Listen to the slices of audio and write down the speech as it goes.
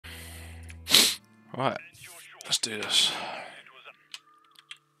Right, let's do this.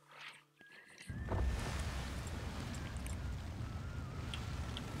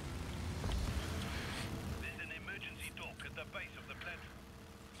 There's an emergency dock at the base of the platform.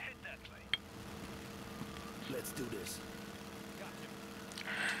 Head that way. Let's do this.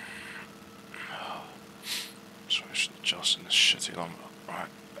 So I should adjust in this shitty lumber. Right,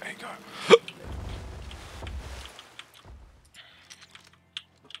 there you go.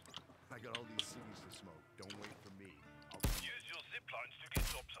 I got all these cities to smoke. Don't wait for me. Use your zip lines to get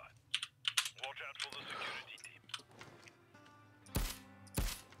topside. Watch out for the security team.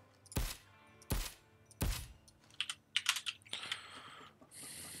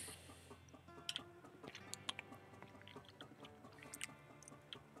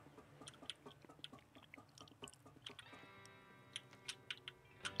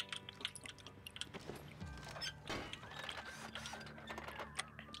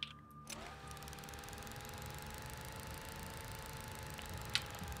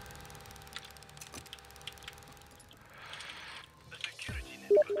 The security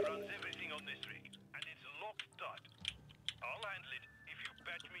network runs everything on this rig, and it's locked tight. I'll handle it if you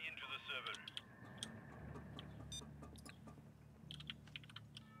patch me into the server room.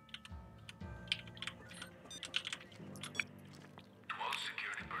 To all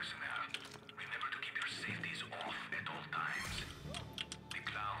security personnel, remember to keep your safeties off at all times. The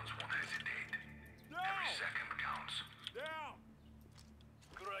clowns won't hesitate. Every second counts. Down!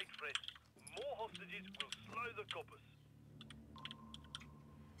 Great, Fred. More hostages will slow the coppers.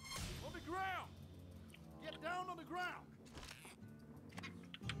 On the ground! Get down on the ground!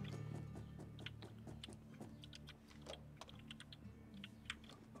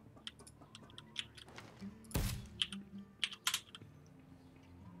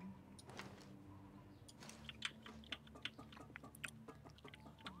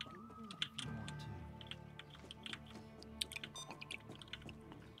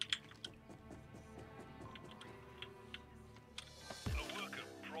 A worker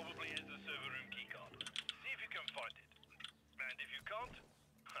probably has the server room keycard. See if you can find it. And if you can't,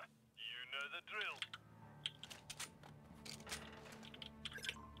 you know the drill.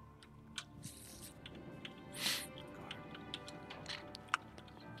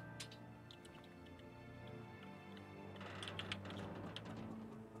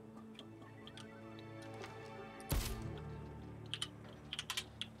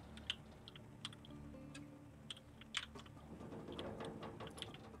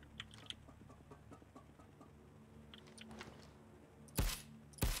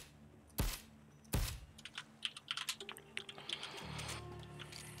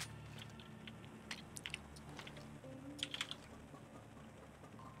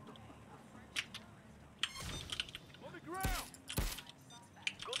 On the ground!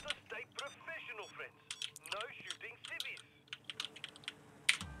 Got to stay professional, friends. No shooting civvies.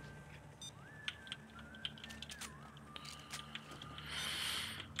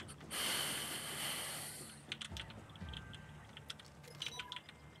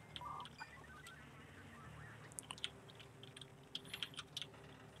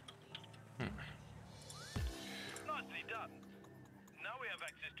 Nicely done. Now we have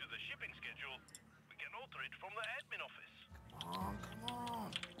access to the shipping schedule. We can alter it from the admin office. Come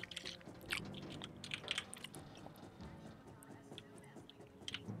on!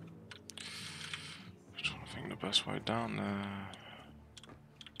 I'm trying to think the best way down there.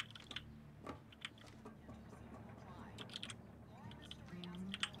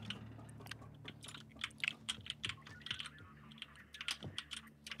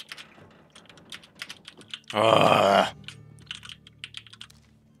 Ah.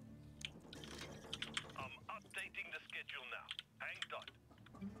 I'm updating the schedule now. Hang tight.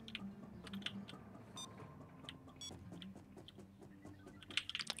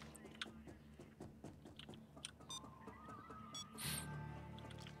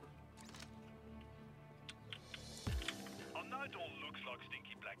 I know it all looks like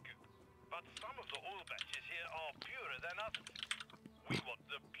stinky black goop, but some of the oil batches here are purer than others. We want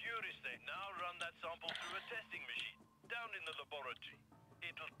the purest there. Now run that sample through a testing machine down in the laboratory.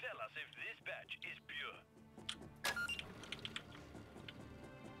 It'll tell us if this batch is pure.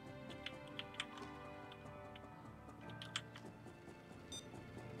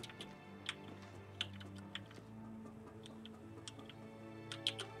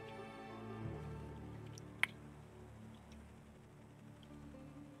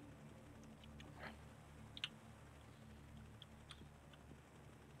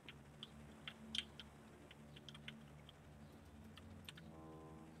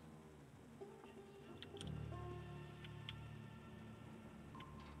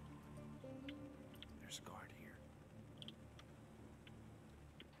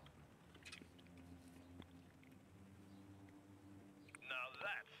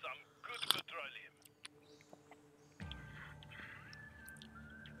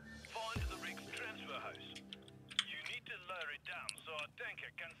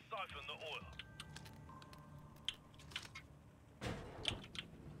 can siphon the oil.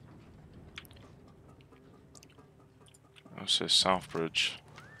 What's this? Southbridge.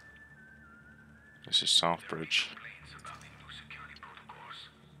 This is Southbridge. Complaints about the new security protocols.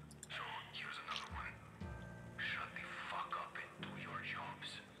 So here's another one. Shut the fuck up and do your jobs.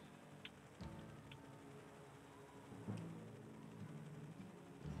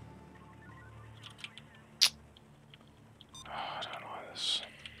 Oh, I don't like this.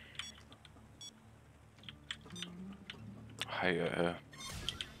 I hate it here.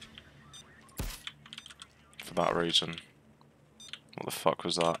 For that reason. What the fuck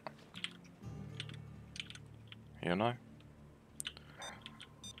was that? You know?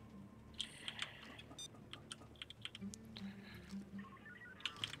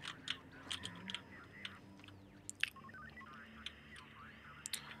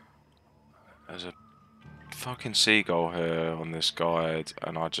 There's a fucking seagull here on this guide,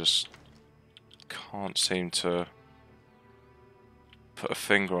 and I just can't seem to put a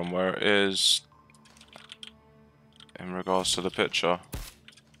finger on where it is in regards to the picture.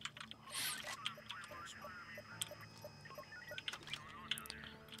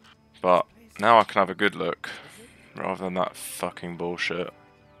 But now I can have a good look rather than that fucking bullshit,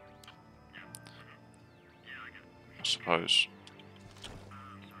 I suppose.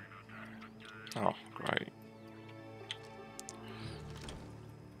 Oh, great.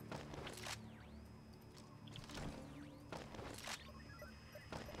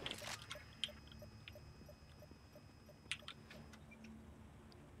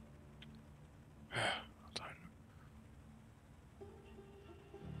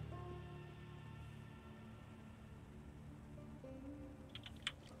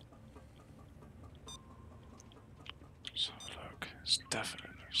 So look, it's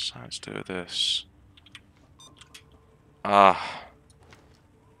definitely something to do with this. Ah.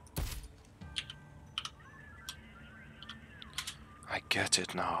 I get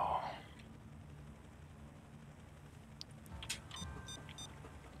it now.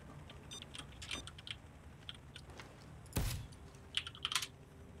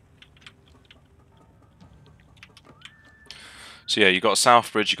 So yeah, you got a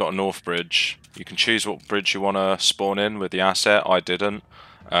south bridge, you got a north bridge. You can choose what bridge you want to spawn in with the asset. I didn't.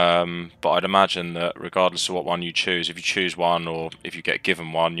 But I'd imagine that regardless of what one you choose, if you choose one or if you get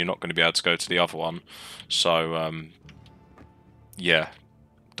given one, you're not going to be able to go to the other one. So, yeah,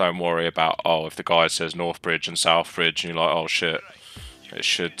 don't worry about, oh, if the guide says North Bridge and South Bridge and you're like, oh shit, it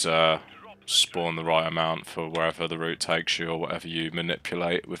should spawn the right amount for wherever the route takes you or whatever you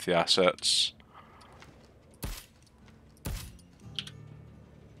manipulate with the assets.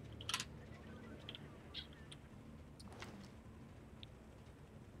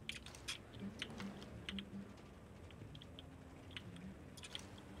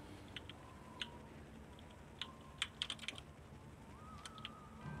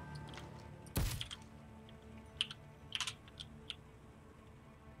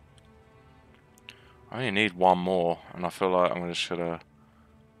 I only need one more, and I feel like I'm just gonna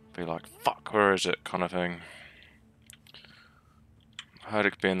be like, fuck, where is it, kind of thing. I heard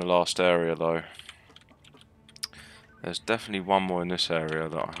it could be in the last area, though. There's definitely one more in this area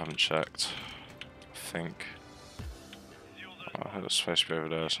that I haven't checked, I think. I heard it's supposed to be over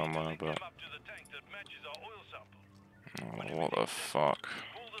there somewhere, but... Oh, what the fuck?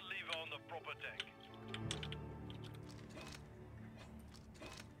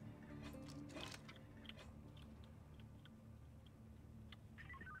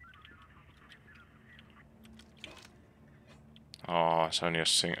 Oh, it's only a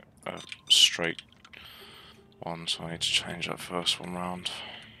straight one, so I need to change that first one round.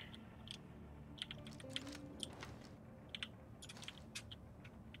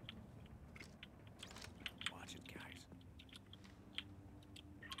 Watch it, guys.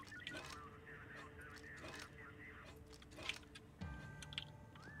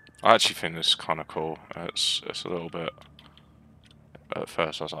 I actually think this is kind of cool. It's a little bit... At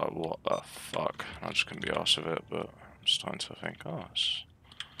first I was like, what the fuck? I'm just going to be arsed with it, but I'm starting to think, oh, it's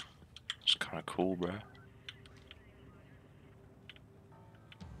kind of cool, bro.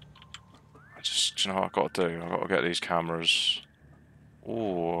 Do you know what I've got to do? I've got to get these cameras. Ooh,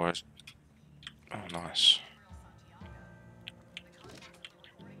 oh, nice.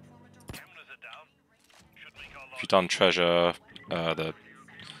 If you've done treasure, the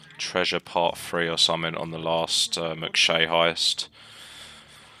treasure part 3 or something on the last McShay heist,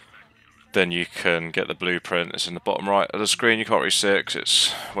 then you can get the blueprint. It's in the bottom right of the screen. You can't really see it 'cause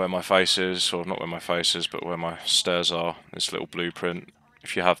it's where my face is, or not where my face is, but where my stairs are. This little blueprint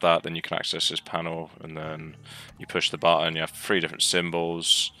if you have that, then you can access this panel, and then you push the button. You have 3 different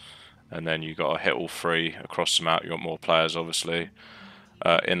symbols, and then you got to hit all 3 across the map. You got more players, obviously,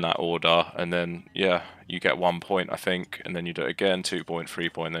 in that order, and then yeah, you get 1 point, I think, and then you do it again, 2 point, 3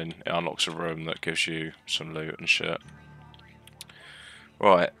 point, then it unlocks a room that gives you some loot and shit.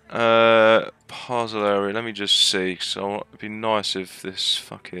 Right, puzzle area. Let me just see. So it'd be nice if this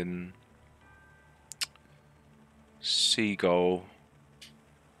fucking seagull.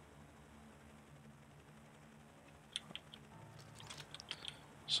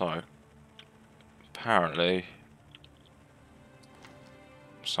 So apparently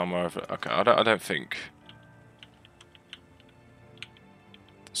somewhere over. Okay, I don't think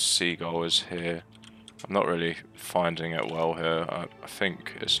the seagull is here. I'm not really finding it well here. I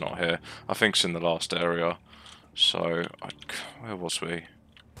think it's not here. I think it's in the last area. So where was we?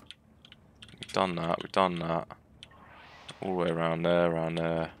 We've done that. We've done that. All the way around there, and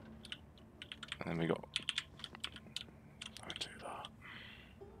then we got. I'll do that.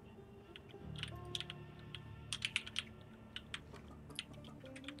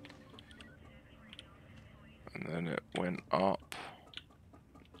 And then it went up.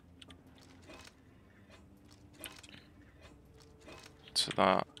 To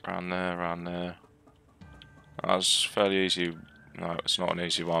that, around there. That was fairly easy. No, it's not an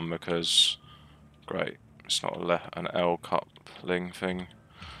easy one because, great, it's not an L coupling thing.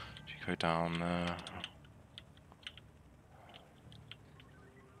 If you go down there.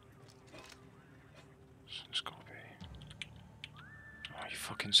 It's gotta be. Are you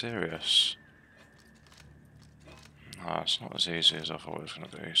fucking serious? No, it's not as easy as I thought it was gonna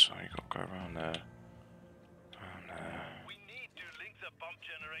be, so you gotta go around there. We need to link the pump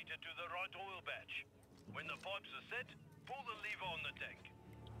generator to the right oil batch. When the pipes are set, pull the lever on the tank.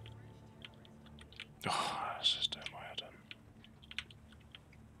 Oh, this is doing my head in.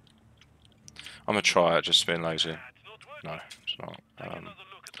 I'm gonna try it, just being lazy. It's not working. No, it's not. Take another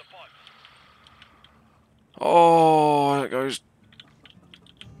look at the pipes. Oh, it goes.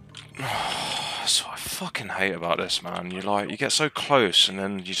 That's what I fucking hate about this, man. You get so close and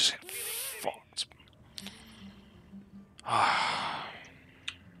then you just get fucked.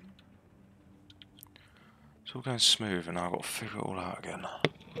 It's all going smooth and I've got to figure it all out again.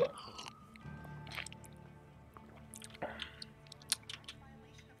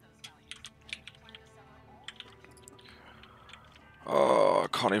 Oh, I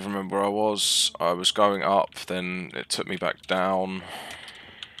can't even remember where I was. I was going up, then it took me back down.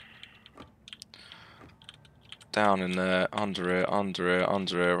 Down in there, under it, around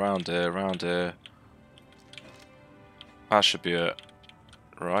here. That should be it.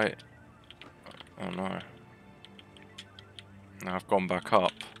 Right? Oh no. Now I've gone back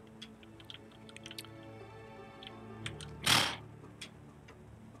up.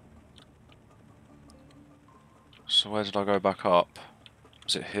 So where did I go back up?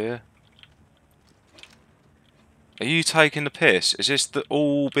 Was it here? Are you taking the piss? Is this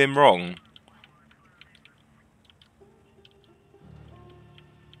all been wrong?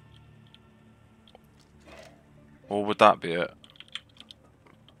 Or would that be it?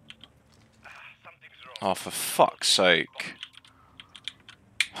 Something's wrong. Oh, for fuck's sake.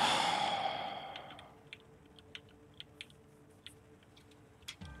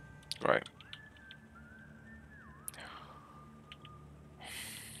 Great.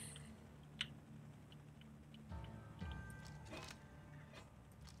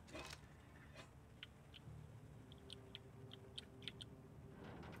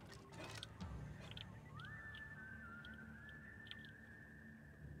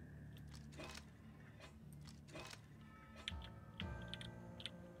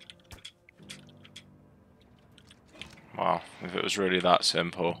 Wow, if it was really that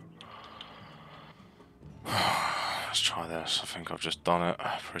simple. Let's try this. I think I've just done it.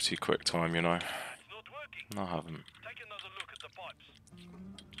 Pretty quick time, you know. It's not working. No, I haven't. Take another look at the pipes.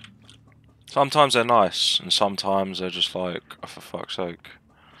 Sometimes they're nice, and sometimes they're just like, oh, for fuck's sake.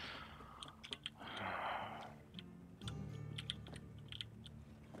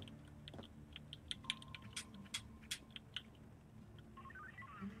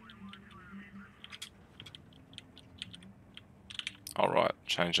 Alright,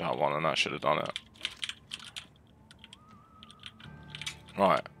 change that one and that should have done it.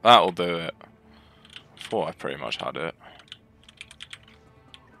 Right, that'll do it. Thought I pretty much had it.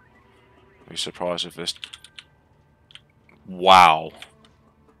 Be surprised if this... Wow.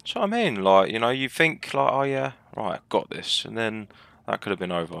 That's what I mean, like, you know, you think, like, oh yeah, right, got this, and then that could have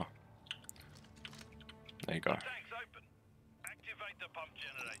been over. There you go. Tank's open. Activate the pump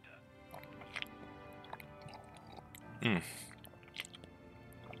generator.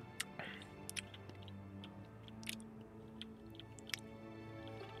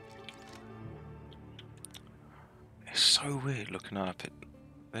 so weird looking up.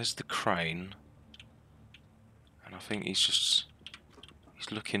 There's the crane, and I think he's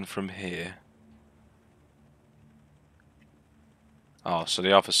looking from here. Oh, so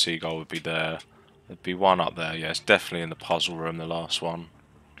the other seagull would be there. There'd be one up there. Yeah, it's definitely in the puzzle room, the last one.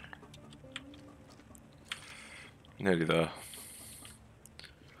 Nearly there.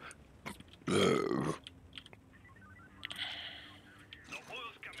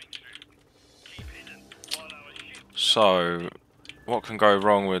 So, what can go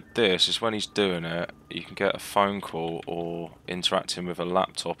wrong with this is when he's doing it, you can get a phone call or interacting with a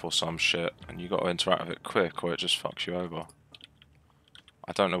laptop or some shit, and you got to interact with it quick or it just fucks you over.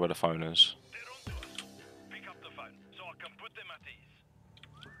 I don't know where the phone is. They're onto us. Pick up the phone so I can put them at ease.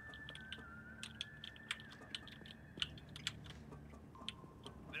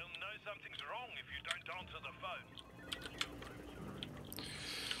 They'll know something's wrong if you don't answer the phone.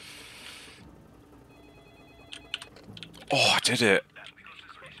 Oh, I did it!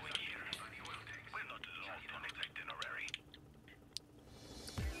 We're not locked on its itinerary.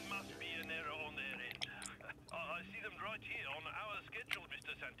 Must be an error on their end. I see them right here on our schedule,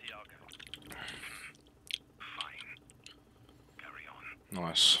 Mr. Santiago. Fine. Carry on.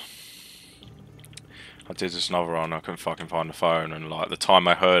 Nice. I did this another one, I couldn't fucking find the phone, and like the time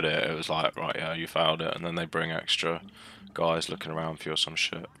I heard it, it was like, right, yeah, you found it, and then they bring extra guys looking around for you or some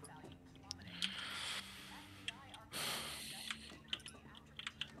shit.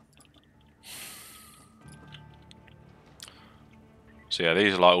 So yeah,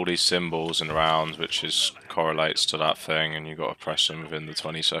 these are like all these symbols and rounds, which is correlates to that thing, and you got to press them within the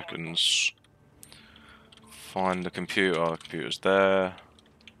 20 seconds. Find the computer's there,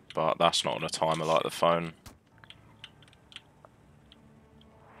 but that's not on a timer like the phone.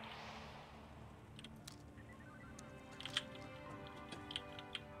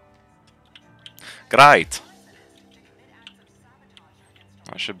 Great!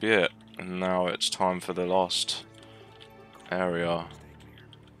 That should be it. And now it's time for the last area.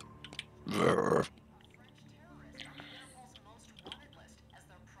 Excellent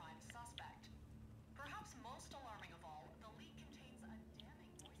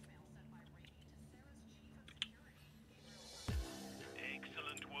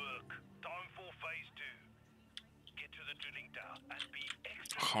work. Time for phase 2. Get to the drilling tower and be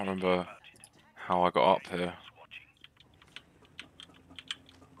extra I can't remember about it. how I got up here.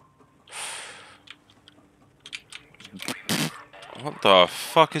 What the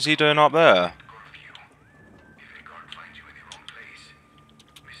fuck is he doing up there? If a guard finds you in the wrong place,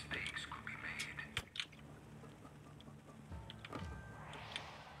 mistakes could be made.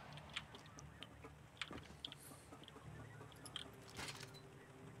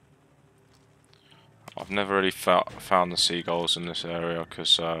 I've never really found the seagulls in this area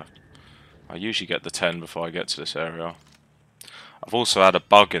because I usually get the 10 before I get to this area. I've also had a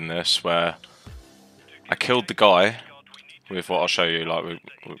bug in this where I killed the guy with what I'll show you, like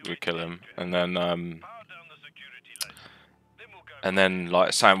we kill him, and then Power down the security lights. Then we'll go.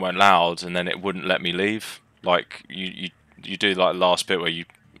 like something went loud and then it wouldn't let me leave. Like you do like the last bit where you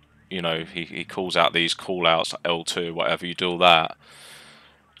know he calls out these call outs like L2 whatever, you do all that.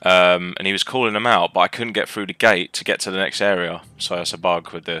 And he was calling them out, but I couldn't get through the gate to get to the next area. So that's a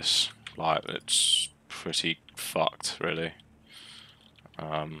bug with this. Like, it's pretty fucked, really.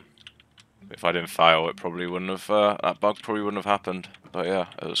 If I didn't fail, it probably wouldn't have. That bug probably wouldn't have happened. But yeah,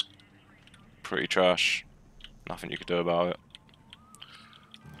 it was pretty trash. Nothing you could do about it.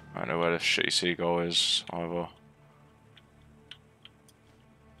 I don't know where this shitty seagull is either.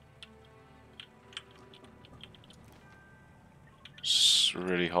 It's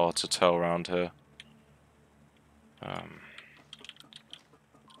really hard to tell around here.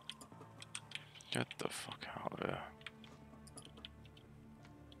 Get the fuck out of here.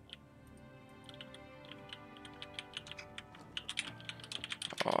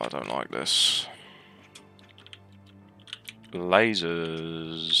 Oh, I don't like this.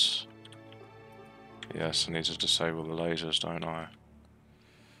 Lasers. Yes, I need to disable the lasers, don't I?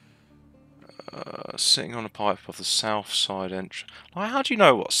 Sitting on a pipe of the south side entrance. Like, how do you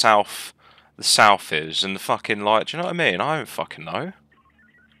know what the south is and the fucking light? Do you know what I mean? I don't fucking know.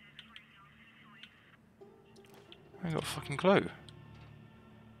 I ain't got a fucking clue.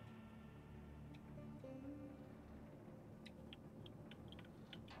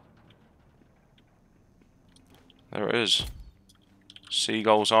 There it is.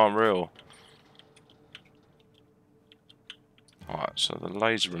 Seagulls aren't real. Alright, so the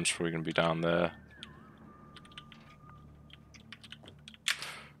laser room's probably going to be down there.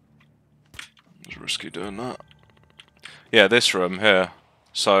 It's risky doing that. Yeah, this room here.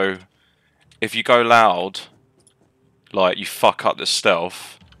 So, if you go loud, like you fuck up the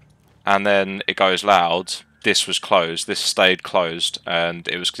stealth, and then it goes loud. This was closed. This stayed closed, and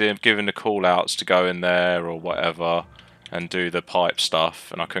it was given the call outs to go in there or whatever, and do the pipe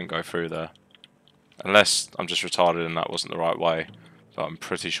stuff, and I couldn't go through there. Unless I'm just retarded and that wasn't the right way, but I'm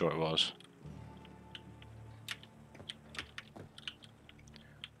pretty sure it was.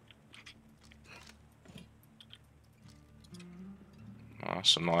 Oh,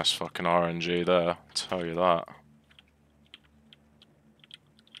 that's a nice fucking RNG there, I'll tell you that.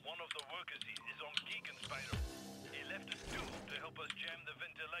 One of the workers is on Geekin Spider. He left a tool to help us jam the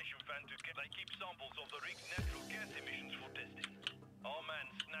ventilation fan to get. They keep samples of the rig's natural gas emissions for testing. Our man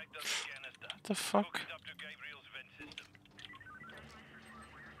snagged us a canister. What the fuck? Hooked it up to Gabriel's vent system.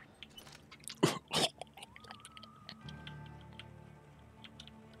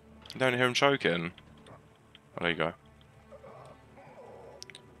 You don't hear him choking? Oh, there you go.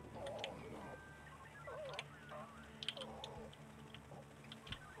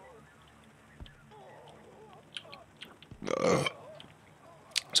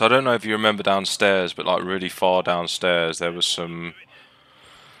 So I don't know if you remember downstairs, but like really far downstairs there was some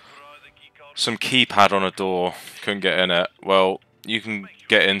keypad on a door. Couldn't get in it. Well, you can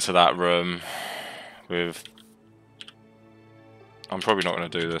get into that room with... I'm probably not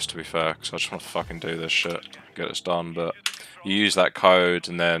going to do this, to be fair, because I just want to fucking do this shit, get this done, but you use that code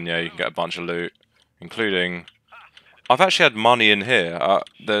and then, yeah, you can get a bunch of loot, including... I've actually had money in here.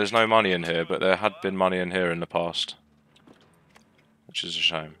 There's no money in here, but there had been money in here in the past, which is a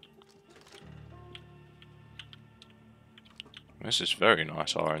shame. This is very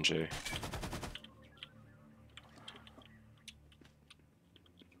nice RNG.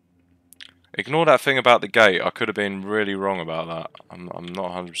 Ignore that thing about the gate. I could have been really wrong about that. I'm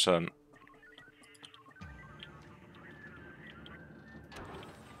not 100%.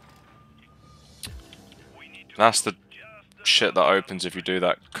 That's the shit that opens if you do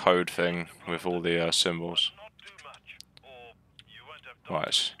that code thing with all the symbols.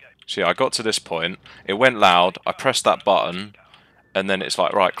 Right. So yeah, I got to this point. It went loud. I pressed that button, and then it's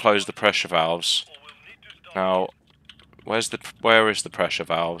like, right, close the pressure valves. Now, where is the pressure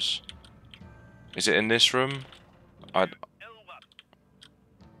valves? Is it in this room? That's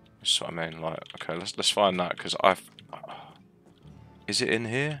what I mean. Like, okay, let's find that, because is it in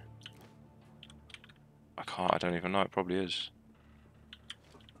here? I don't even know. It probably is.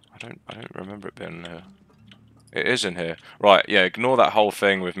 I don't remember it being in here. It is in here. Right, yeah, ignore that whole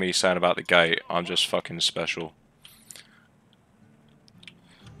thing with me saying about the gate. I'm just fucking special.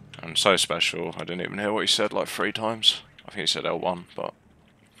 I'm so special, I didn't even hear what he said like 3 times. I think he said L1, but...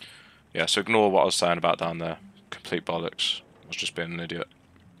 Yeah, so ignore what I was saying about down there. Complete bollocks. I was just being an idiot.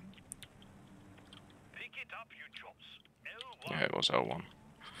 Pick it up, you chops. L1. Yeah, it was L1.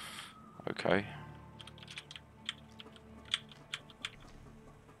 Okay.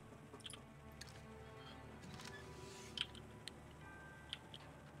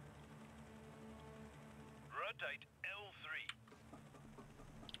 Rotate L3.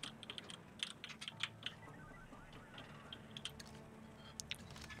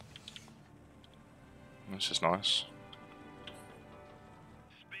 This is nice.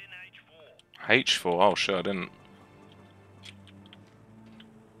 Spin H4. H4, oh shit, I didn't.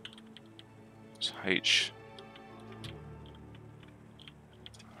 It's H.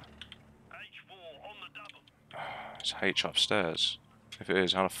 H4 on the double. It's H upstairs. If it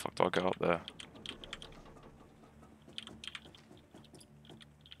is, how the fuck do I get up there?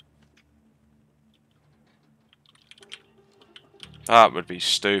 That would be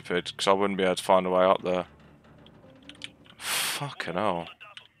stupid, because I wouldn't be able to find a way up there. Fucking hell.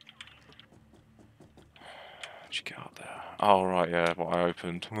 How'd you get up there? Oh, right, yeah, what I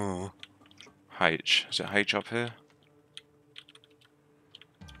opened. H. Is it H up here?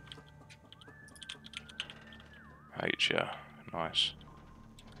 H, yeah. Nice.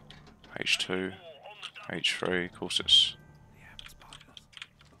 H2. H3, of course it's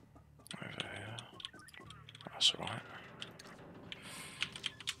over here. That's alright.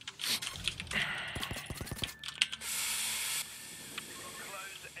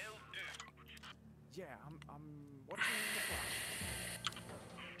 Close L2. Yeah, I'm watching the flash.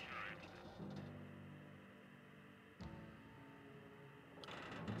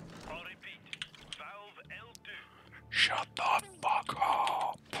 I'll repeat. Valve L2. Shut the fuck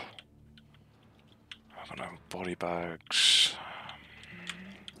up. I've got no body bags.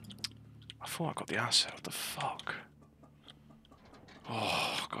 I thought I got the asset. What the fuck?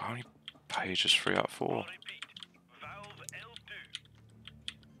 Oh, God, how many pages? 3 out of 4. I'll repeat. Valve L2.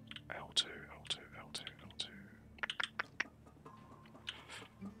 L2, L2, L2, L2.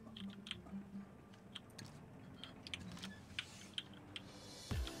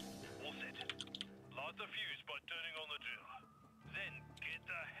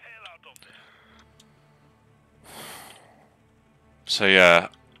 So yeah,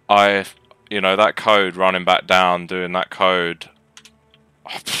 that code running back down, doing that code.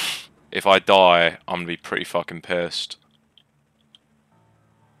 If I die, I'm gonna be pretty fucking pissed.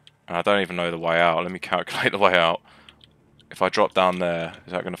 And I don't even know the way out. Let me calculate the way out. If I drop down there,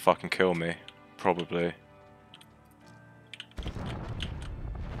 is that gonna fucking kill me? Probably.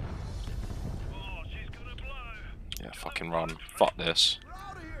 Oh, she's gonna blow. Yeah, fucking run. Fuck this.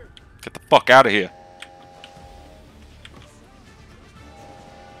 Get the fuck out of here.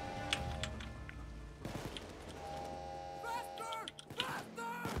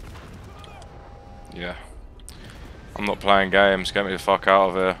 Yeah. I'm not playing games. Get me the fuck out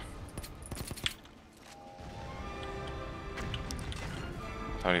of here.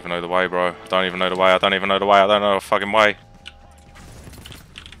 Don't even know the way, bro. Don't even know the way. I don't even know the way. I don't know the fucking way.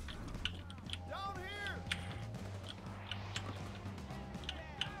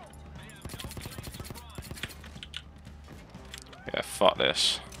 Yeah, fuck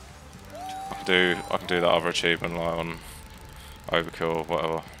this. I can do that other achievement like on overkill or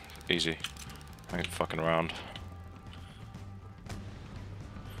whatever. Easy. I ain't fucking around.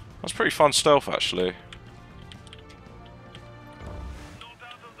 That's pretty fun stealth actually.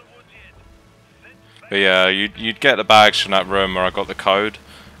 But yeah, you'd get the bags from that room where I got the code,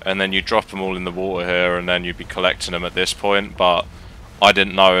 and then you drop them all in the water here, and then you'd be collecting them at this point. But I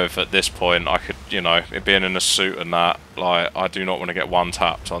didn't know if at this point I could, it being in a suit and that, like, I do not want to get one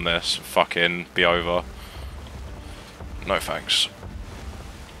tapped on this. Fucking be over. No thanks.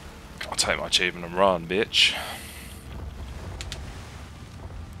 I'll take my achievement and run, bitch.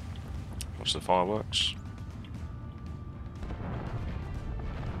 What's the fireworks?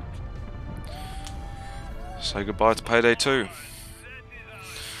 Say goodbye to Payday 2.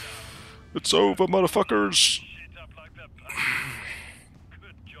 It's over, motherfuckers!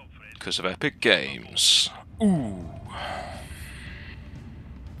 Because of Epic Games. Ooh.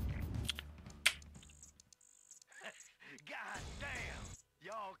 God damn!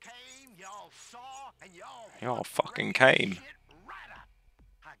 Y'all came, y'all saw, and Y'all fucking came.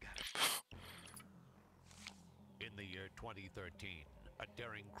 I got it. In the year 2013, a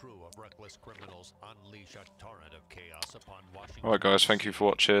daring crew of reckless criminals unleash a torrent of chaos upon Washington. Alright guys, thank you for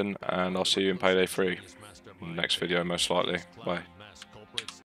watching, and I'll see you in Payday 3. Next video most likely. Bye.